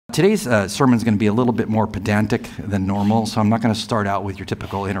Today's sermon is going to be a little bit more pedantic than normal, so I'm not going to start out with your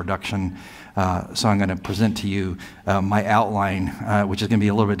typical introduction. So I'm going to present to you my outline, which is going to be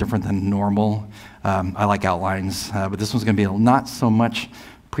a little bit different than normal. I like outlines, but this one's going to be not so much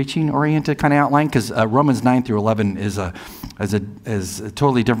preaching-oriented kind of outline, because Romans 9 through 11 is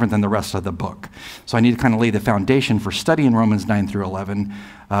totally different than the rest of the book. So I need to kind of lay the foundation for studying Romans 9 through 11,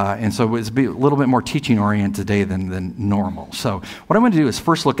 and so it's be a little bit more teaching-oriented today than normal. So what I'm going to do is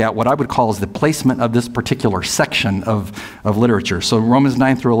first look at what I would call is the placement of this particular section of literature. So Romans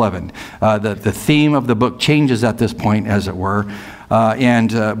 9 through 11, the theme of the book changes at this point, as it were,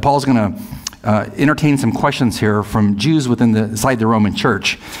 and Paul's going to entertain some questions here from Jews inside the Roman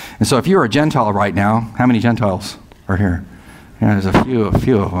church. And so if you're a Gentile right now, how many Gentiles are here? Yeah, there's a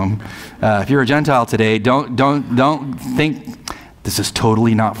few of them. If you're a Gentile today, don't think this is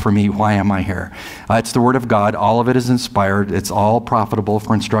totally not for me. Why am I here? It's the Word of God. All of it is inspired. It's all profitable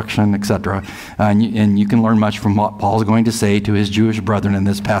for instruction, etc. And you can learn much from what Paul's going to say to his Jewish brethren in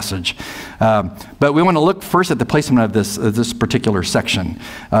this passage. But we want to look first at the placement of this particular section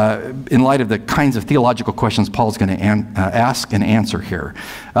in light of the kinds of theological questions Paul's going to ask and answer here.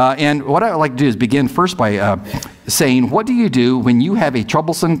 And what I would like to do is begin first by saying, what do you do when you have a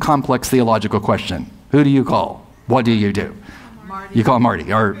troublesome, complex theological question? Who do you call? What do you do? Marty. You call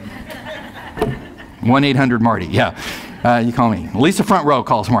Marty, or 1-800-MARTY, yeah. You call me. At least the front row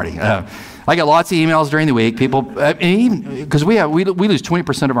calls Marty. I get lots of emails during the week. People, because we lose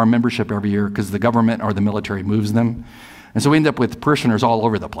 20% of our membership every year because the government or the military moves them. And so we end up with parishioners all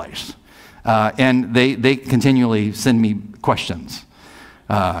over the place. And they continually send me questions.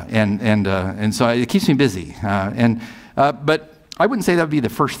 And so it keeps me busy. But I wouldn't say that would be the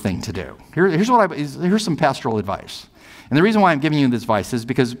first thing to do. Here's some pastoral advice. And the reason why I'm giving you this advice is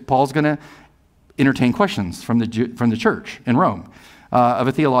because Paul's going to entertain questions from the church in Rome of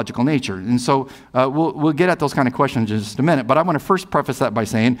a theological nature. And so we'll get at those kind of questions in just a minute. But I want to first preface that by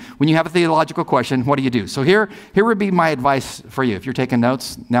saying, when you have a theological question, what do you do? So here would be my advice for you. If you're taking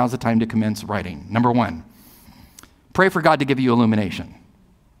notes, now's the time to commence writing. Number one, pray for God to give you illumination.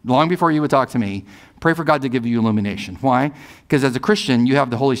 Long before you would talk to me, pray for God to give you illumination. Why? Because as a Christian, you have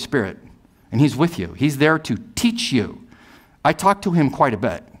the Holy Spirit, and He's with you. He's there to teach you. I talk to Him quite a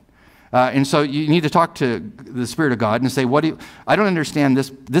bit. And so you need to talk to the Spirit of God and say, I don't understand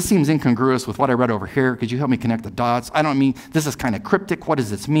this. This seems incongruous with what I read over here. Could you help me connect the dots? This is kind of cryptic. What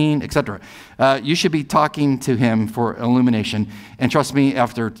does this mean? Etc. You should be talking to Him for illumination. And trust me,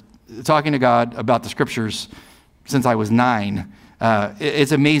 after talking to God about the Scriptures since I was 9,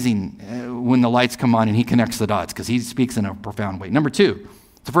 it's amazing when the lights come on and He connects the dots, because He speaks in a profound way. Number two,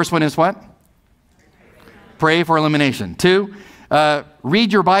 the first one is what? Pray for illumination. 2,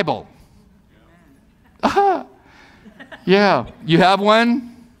 read your Bible. Yeah. You have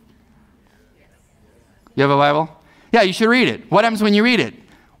one? You have a Bible? Yeah, you should read it. What happens when you read it?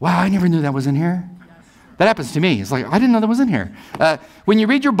 Wow, I never knew that was in here. That happens to me. It's like, I didn't know that was in here. When you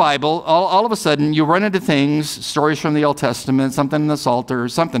read your Bible, all of a sudden, you run into things, stories from the Old Testament, something in the Psalter,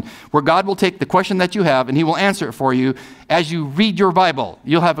 something, where God will take the question that you have and He will answer it for you as you read your Bible.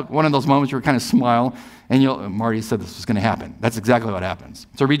 You'll have one of those moments where you kind of smile, and Marty said this was going to happen. That's exactly what happens.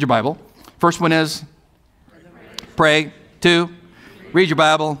 So read your Bible. First one is pray. 2, read your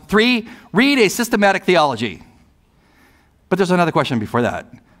Bible. 3, read a systematic theology. But there's another question before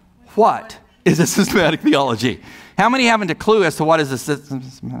that. What is a systematic theology? How many haven't a clue as to what is a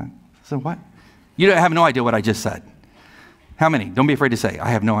systematic? So what? You have no idea what I just said. How many? Don't be afraid to say, I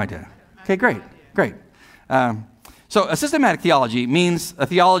have no idea. Okay, great. So a systematic theology means a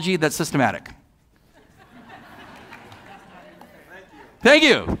theology that's systematic. Thank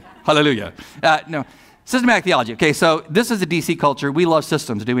you. Hallelujah. No, systematic theology. Okay, so this is a DC culture. We love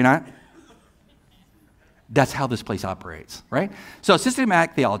systems, do we not? That's how this place operates, right? So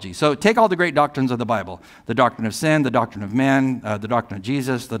systematic theology. So take all the great doctrines of the Bible. The doctrine of sin, the doctrine of man, the doctrine of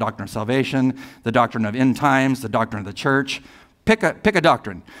Jesus, the doctrine of salvation, the doctrine of end times, the doctrine of the church. Pick a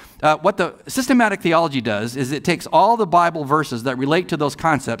doctrine. What the systematic theology does is it takes all the Bible verses that relate to those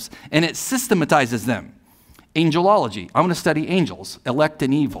concepts and it systematizes them. Angelology. I want to study angels, elect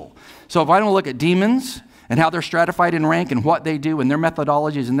and evil. So if I want to look at demons and how they're stratified in rank and what they do and their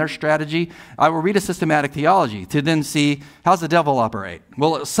methodologies and their strategy, I will read a systematic theology to then see, how's the devil operate?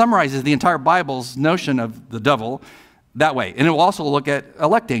 Well, it summarizes the entire Bible's notion of the devil that way. And it will also look at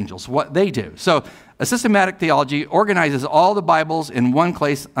elect angels, what they do. So a systematic theology organizes all the Bibles in one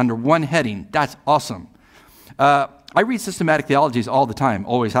place under one heading. That's awesome. I read systematic theologies all the time,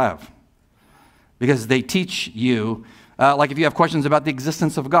 always have, because they teach you Like if you have questions about the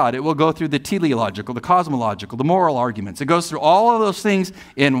existence of God, it will go through the teleological, the cosmological, the moral arguments. It goes through all of those things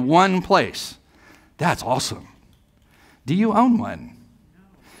in one place. That's awesome. Do you own one?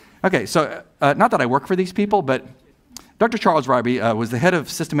 Okay, so not that I work for these people, but Dr. Charles Ryby was the head of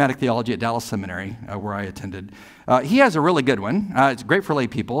systematic theology at Dallas Seminary, where I attended. He has a really good one. It's great for lay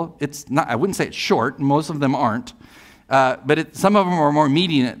people. It's not, I wouldn't say it's short. Most of them aren't. But some of them are more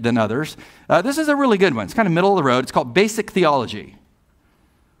meaty than others. This is a really good one. It's kind of middle of the road. It's called Basic Theology.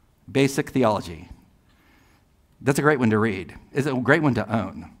 Basic Theology. That's a great one to read. It's a great one to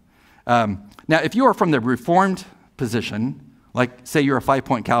own. Now, if you are from the Reformed position, like say you're a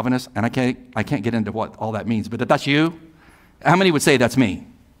 5-point Calvinist, and I can't get into what all that means, but if that's you, how many would say that's me?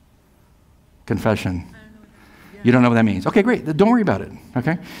 Confession. You don't know what that means. Okay, great. Don't worry about it.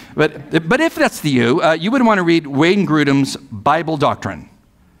 Okay, but if that's you, you would want to read Wayne Grudem's Bible Doctrine.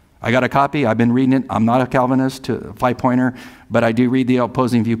 I got a copy. I've been reading it. I'm not a Calvinist, a 5-pointer, but I do read the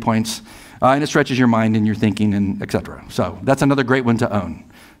opposing viewpoints, and it stretches your mind and your thinking, and etc. So that's another great one to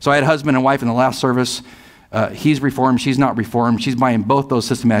own. So I had a husband and wife in the last service. He's Reformed. She's not Reformed. She's buying both those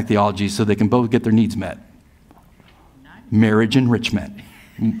systematic theologies so they can both get their needs met. Marriage enrichment.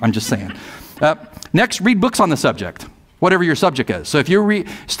 I'm just saying. Next, read books on the subject, whatever your subject is. So if you're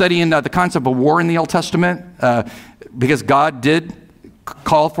studying the concept of war in the Old Testament, because God did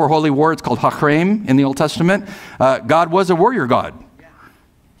call for holy war, it's called Hachrem in the Old Testament. God was a warrior God.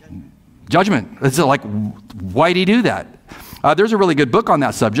 Judgment. It's like, why did he do that? There's a really good book on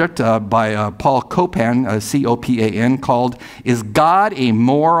that subject by Paul Copan, C-O-P-A-N, called Is God a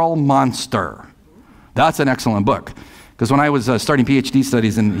Moral Monster? That's an excellent book. Because when I was starting PhD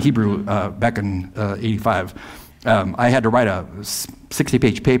studies in Hebrew back in 85, I had to write a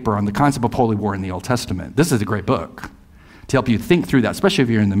 60-page paper on the concept of holy war in the Old Testament. This is a great book to help you think through that, especially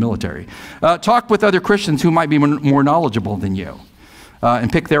if you're in the military. Talk with other Christians who might be more knowledgeable than you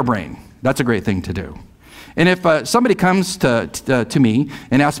and pick their brain. That's a great thing to do. And if somebody comes to me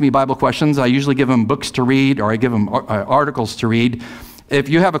and asks me Bible questions, I usually give them books to read, or I give them articles to read. If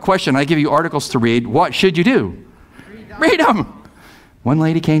you have a question, I give you articles to read. What should you do? Read them. One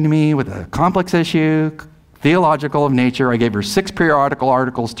lady came to me with a complex issue, theological of nature. I gave her 6 periodical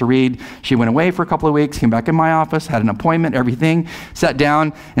articles to read. She went away for a couple of weeks, came back in my office, had an appointment, everything, sat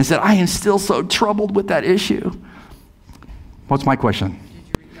down and said, I am still so troubled with that issue. What's my question?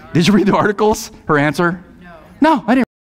 Did you read the articles? Her answer? No, I didn't.